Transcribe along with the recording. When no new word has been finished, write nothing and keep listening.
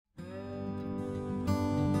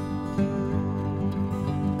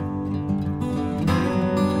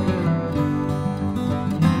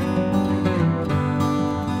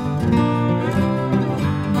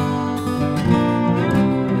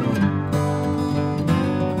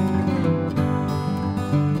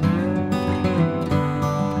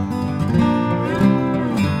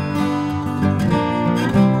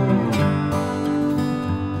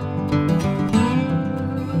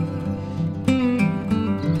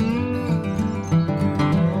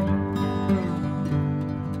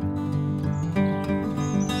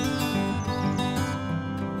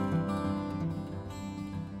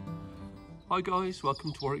Hi guys,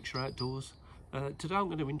 welcome to Warwickshire Outdoors. Today I'm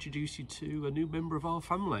going to introduce you to a new member of our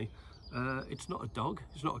family. It's not a dog,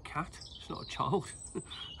 it's not a cat, it's not a child.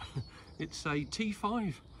 It's a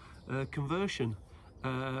T5 conversion,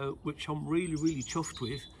 which I'm really chuffed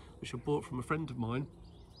with, which I bought from a friend of mine.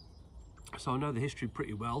 So I know the history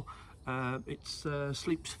pretty well. It's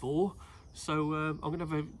sleeps 4, so I'm going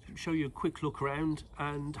to show you a quick look around,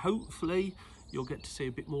 and hopefully you'll get to see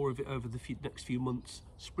a bit more of it over the next few months.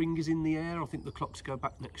 Spring is in the air. I think the clocks go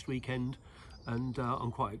back next weekend, and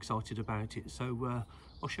I'm quite excited about it. So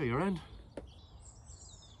I'll show you around.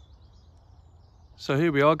 So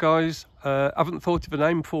here we are, guys. I haven't thought of a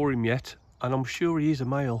name for him yet, and I'm sure he is a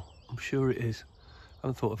male. I'm sure it is. I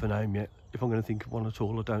haven't thought of a name yet. If I'm going to think of one at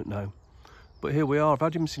all, I don't know. But here we are. I've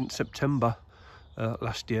had him since September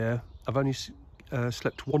last year. I've only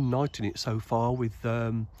slept one night in it so far with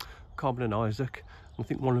Carmen and Isaac, I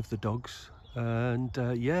think one of the dogs, and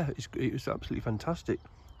yeah, it was absolutely fantastic.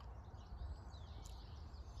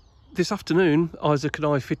 This afternoon Isaac and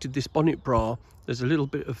I fitted this bonnet bra. There's a little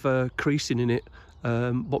bit of creasing in it.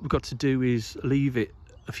 What we've got to do is leave it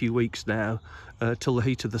a few weeks now till the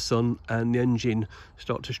heat of the sun and the engine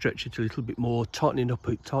start to stretch it a little bit more, tighten it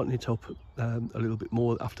up a little bit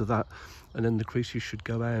more after that, and then the creases should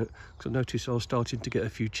go out, because I noticed I was starting to get a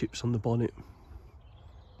few chips on the bonnet.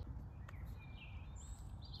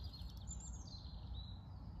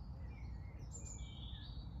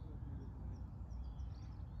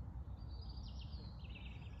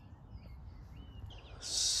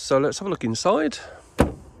 So let's have a look inside.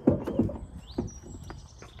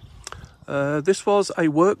 This was a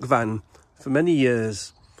work van for many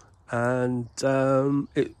years, and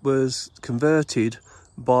it was converted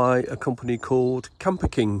by a company called Camper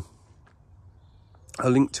King, a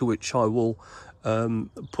link to which I will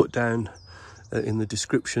put down in the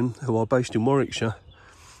description, who are based in Warwickshire.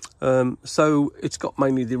 So it's got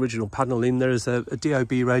mainly the original panel in. There is a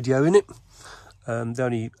DOB radio in it. The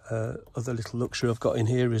only other little luxury I've got in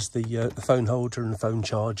here is the phone holder and the phone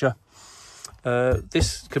charger.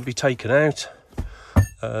 This can be taken out,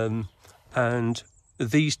 and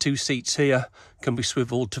these two seats here can be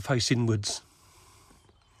swiveled to face inwards.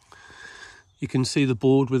 You can see the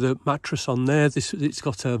board with a mattress on there. It's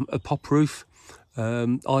got a pop roof.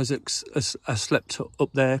 Isaac's has slept up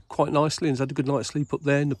there quite nicely and has had a good night's sleep up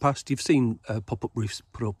there in the past. You've seen pop-up roofs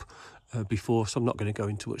put up before, so I'm not going to go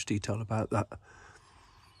into much detail about that.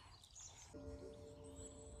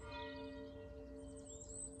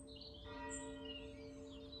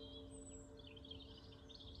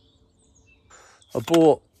 I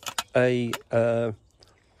bought a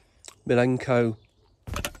Milenko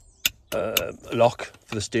lock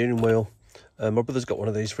for the steering wheel. My brother's got one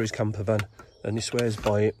of these for his camper van, and he swears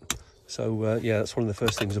by it. So yeah, that's one of the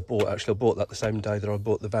first things I bought. Actually, I bought that the same day that I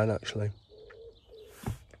bought the van, actually.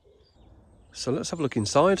 So let's have a look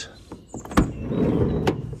inside.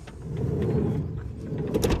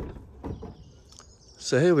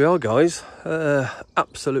 So here we are, guys.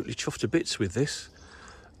 Absolutely chuffed to bits with this.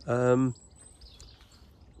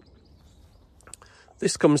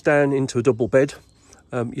 This comes down into a double bed.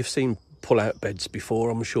 You've seen pull-out beds before,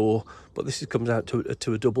 I'm sure, but this comes out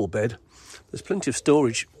to a double bed. There's plenty of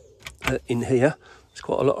storage in here. There's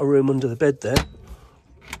quite a lot of room under the bed there.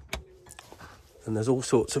 And there's all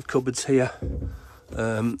sorts of cupboards here.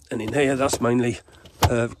 And in here, that's mainly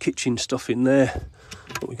kitchen stuff in there.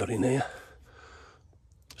 What we got in here?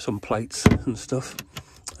 Some plates and stuff.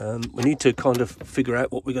 We need to kind of figure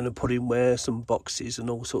out what we're going to put in where, some boxes and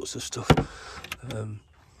all sorts of stuff.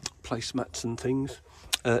 Placemats and things.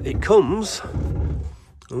 It comes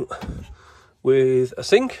with a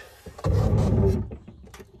sink,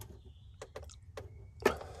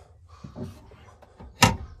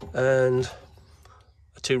 and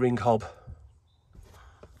a 2-ring hob.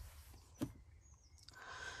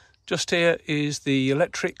 Just here is the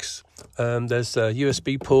electrics. There's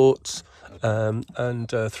USB ports and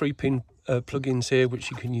 3-pin plug-ins here, which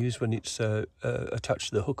you can use when it's attached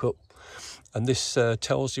to the hookup. And this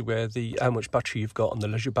tells you how much battery you've got on the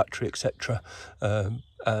leisure battery, etc.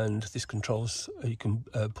 And this controls, you can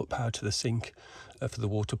put power to the sink for the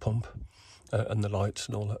water pump and the lights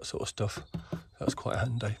and all that sort of stuff. That's quite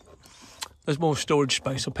handy. There's more storage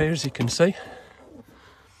space up here, as you can see.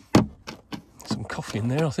 Some coffee in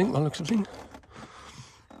there, I think, by the looks of things.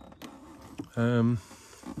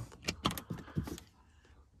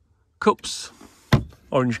 Cups,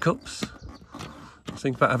 orange cups.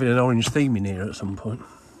 Think about having an orange theme in here at some point.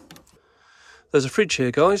 There's a fridge here,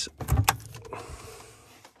 guys.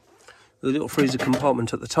 The little freezer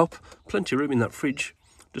compartment at the top. Plenty of room in that fridge.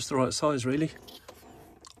 Just the right size, really.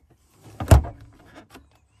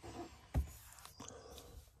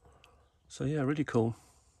 So yeah, really cool.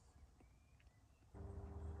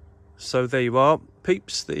 So there you are,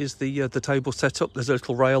 peeps. There's the table set up. There's a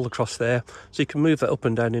little rail across there, so you can move that up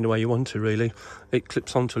and down any way you want to, really. It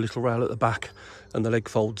clips onto a little rail at the back, and the leg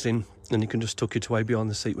folds in, and you can just tuck it away behind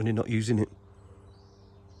the seat when you're not using it.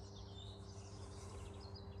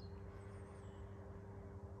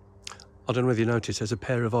 I don't know whether you noticed, there's a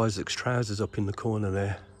pair of Isaac's trousers up in the corner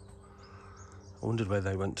there. I wondered where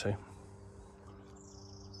they went to.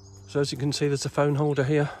 So as you can see, there's a phone holder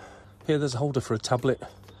here. Here there's a holder for a tablet.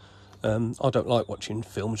 I don't like watching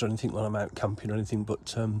films or anything when I'm out camping or anything,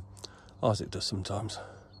 but Isaac does sometimes.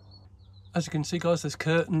 As you can see, guys, there's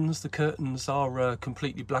curtains. The curtains are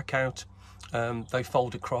completely blackout. They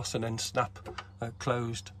fold across and then snap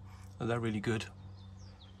closed, and they're really good.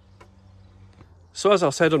 So as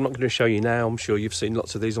I said, I'm not going to show you now. I'm sure you've seen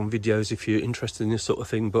lots of these on videos if you're interested in this sort of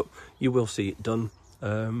thing, but you will see it done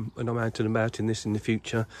when I'm out and about in this in the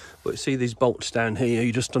future. But see these bolts down here,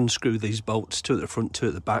 you just unscrew these bolts, two at the front, two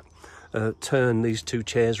at the back, turn these two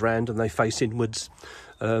chairs round and they face inwards,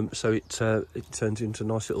 so it turns into a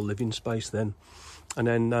nice little living space then. And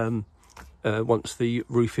then once the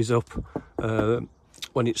roof is up,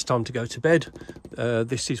 when it's time to go to bed,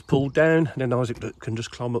 this is pulled down, and then Isaac can just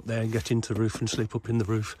climb up there and get into the roof and sleep up in the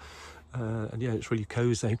roof. And yeah, it's really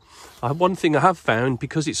cosy. One thing I have found,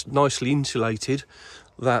 because it's nicely insulated,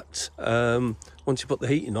 that once you put the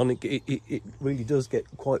heating on, it really does get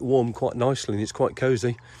quite warm quite nicely, and it's quite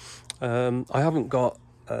cosy. I haven't got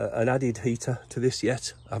an added heater to this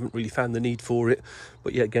yet. I haven't really found the need for it,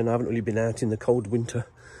 but yet again, I haven't really been out in the cold winter.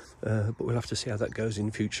 But we'll have to see how that goes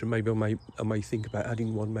in future. Maybe I may think about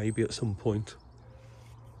adding one maybe at some point.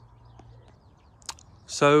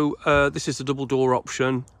 So this is the double door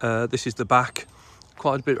option. This is the back.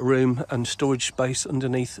 Quite a bit of room and storage space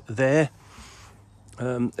underneath there.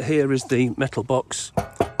 Here is the metal box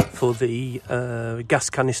for the gas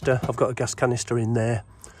canister. I've got a gas canister in there,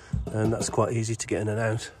 and that's quite easy to get in and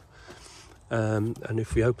out. And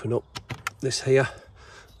if we open up this here,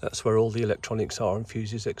 that's where all the electronics are and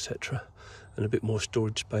fuses, etc. And a bit more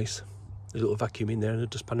storage space. There's a little vacuum in there and a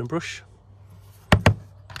dustpan and brush.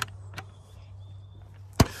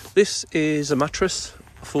 This is a mattress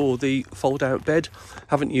for the fold-out bed.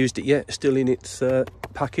 Haven't used it yet, still in its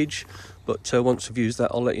package, but once I've used that,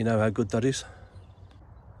 I'll let you know how good that is.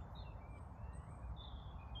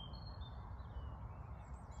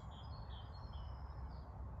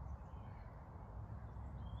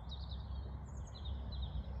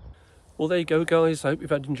 Well, there you go, guys. I hope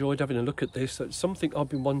you've enjoyed having a look at this. It's something I've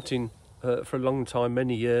been wanting for a long time,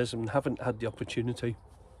 many years, and haven't had the opportunity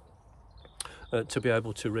to be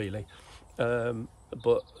able to really.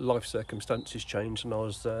 But life circumstances changed, and I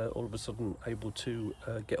was all of a sudden able to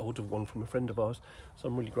get hold of one from a friend of ours. So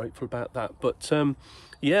I'm really grateful about that. But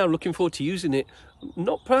yeah, I'm looking forward to using it.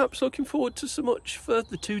 Not perhaps looking forward to so much for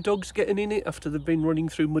the two dogs getting in it after they've been running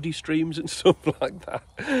through muddy streams and stuff like that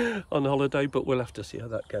on holiday, but we'll have to see how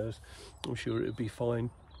that goes. I'm sure it'll be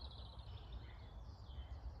fine.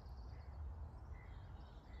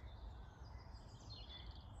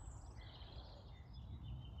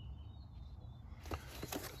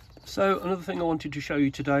 So another thing I wanted to show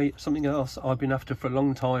you today, something else I've been after for a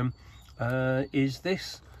long time, is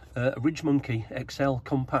this RidgeMonkey XL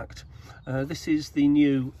compact. This is the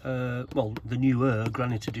new, well, the newer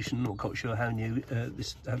Granite Edition. I'm not quite sure how new,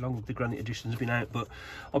 how long the Granite Edition has been out, but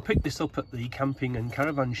I picked this up at the camping and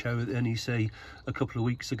caravan show at the NEC a couple of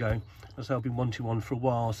weeks ago. So I've been wanting one for a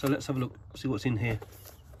while. So let's have a look, see what's in here.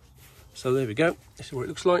 So there we go. This is what it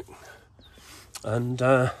looks like, and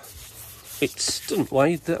it doesn't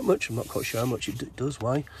weigh that much. I'm not quite sure how much it does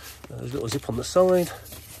weigh. There's a little zip on the side.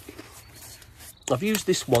 I've used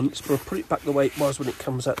this once, but I'll put it back the way it was when it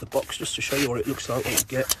comes out the box, just to show you what it looks like, what you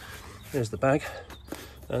get. There's the bag,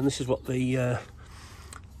 and this is what the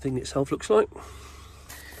thing itself looks like.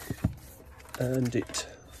 And it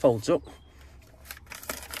folds up,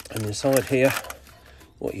 and inside here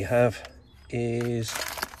what you have is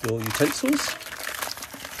your utensils.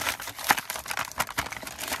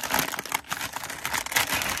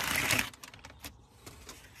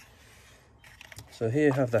 So here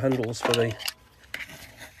you have the handles for the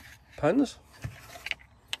pans.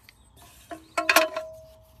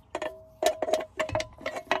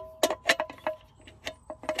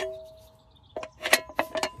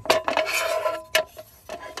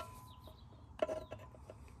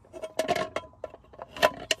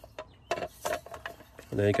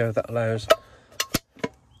 And there you go, that allows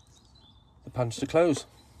the pans to close.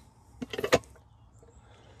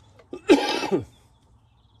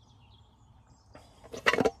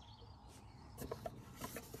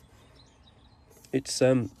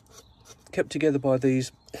 kept together by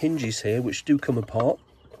these hinges here, which do come apart.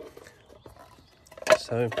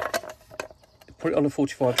 So put it on a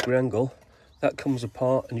 45-degree angle, that comes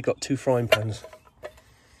apart, and you've got 2 frying pans,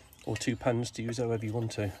 or 2 pans to use however you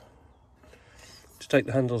want to. To take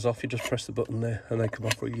the handles off, you just press the button there and they come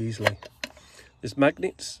off really easily. There's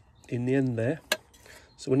magnets in the end there,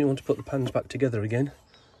 so when you want to put the pans back together again,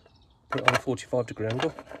 put it on a 45-degree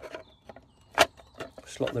angle,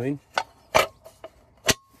 slot them in,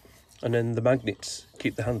 and then the magnets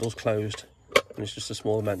keep the handles closed, and it's just a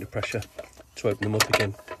small amount of pressure to open them up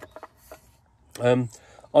again.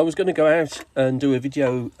 I was going to go out and do a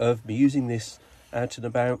video of me using this out and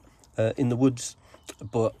about in the woods,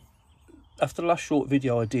 but after the last short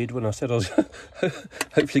video I did when I said I was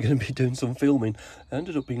hopefully going to be doing some filming, I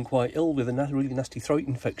ended up being quite ill with a really nasty throat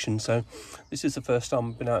infection. So this is the first time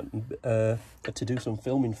I've been out to do some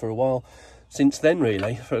filming for a while. Since then,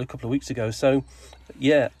 really, for a couple of weeks ago. So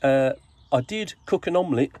yeah, I did cook an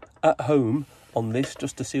omelette at home on this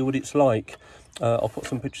just to see what it's like. I'll put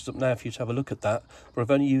some pictures up now for you to have a look at that, but I've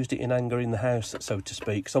only used it in anger in the house, so to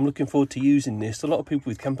speak. So I'm looking forward to using this. A lot of people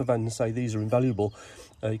with camper vans say these are invaluable.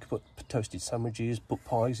 You can put toasted sandwiches, put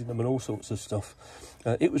pies in them and all sorts of stuff.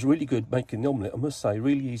 It was really good making the omelette, I must say,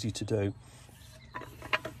 really easy to do.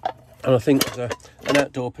 And I think as an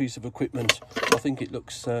outdoor piece of equipment, I think it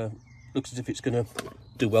looks as if it's going to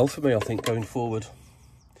do well for me, I think, going forward.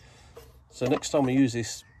 So next time I use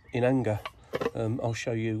this in anger, I'll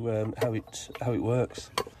show you how it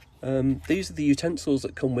works. These are the utensils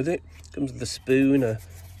that come with it. It comes with a spoon,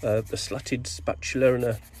 a slatted spatula, and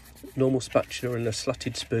a normal spatula, and a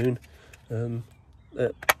slatted spoon.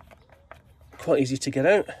 Quite easy to get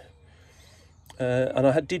out. And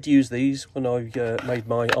I did use these when I made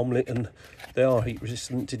my omelette, and they are heat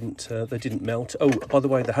resistant. They didn't melt. Oh, by the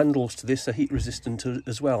way, the handles to this are heat resistant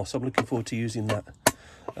as well, so I'm looking forward to using that.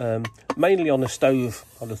 Mainly on a stove,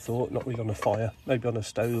 I'd have thought, not really on a fire. Maybe on a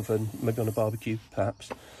stove and maybe on a barbecue, perhaps.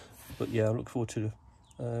 But yeah, I look forward to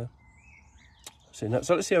seeing that.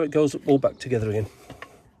 So let's see how it goes all back together again.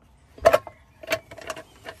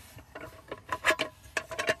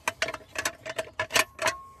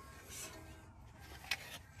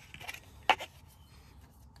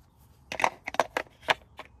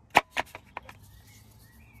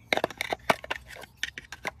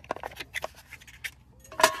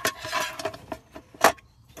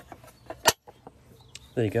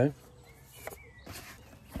 There you go.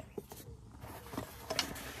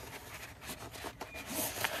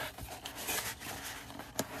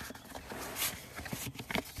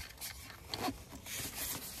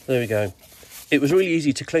 There we go. It was really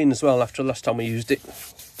easy to clean as well after the last time I used it.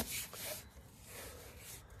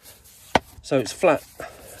 So it's flat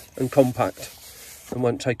and compact and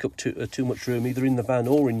won't take up too much room either in the van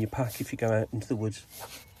or in your pack if you go out into the woods.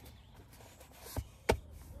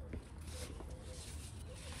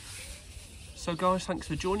 So guys, thanks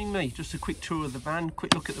for joining me. Just a quick tour of the van,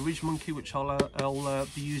 quick look at the RidgeMonkey, which I'll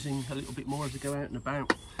be using a little bit more as I go out and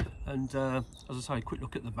about. And as I say, a quick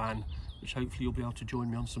look at the van, which hopefully you'll be able to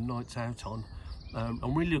join me on some nights out on.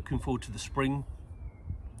 I'm really looking forward to the spring.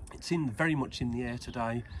 It's very much in the air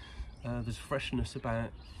today. There's freshness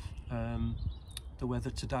about the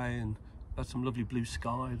weather today, and there's some lovely blue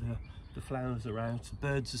sky. The flowers are out, the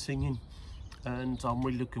birds are singing. And I'm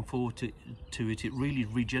really looking forward to it. It really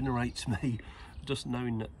regenerates me, just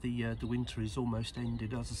knowing that the winter is almost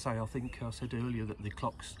ended. As I say, I think I said earlier that the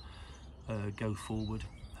clocks go forward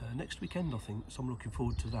next weekend, I think, so I'm looking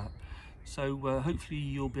forward to that. So hopefully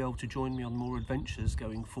you'll be able to join me on more adventures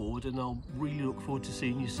going forward, and I'll really look forward to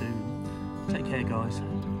seeing you soon. Take care, guys.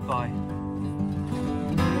 Bye.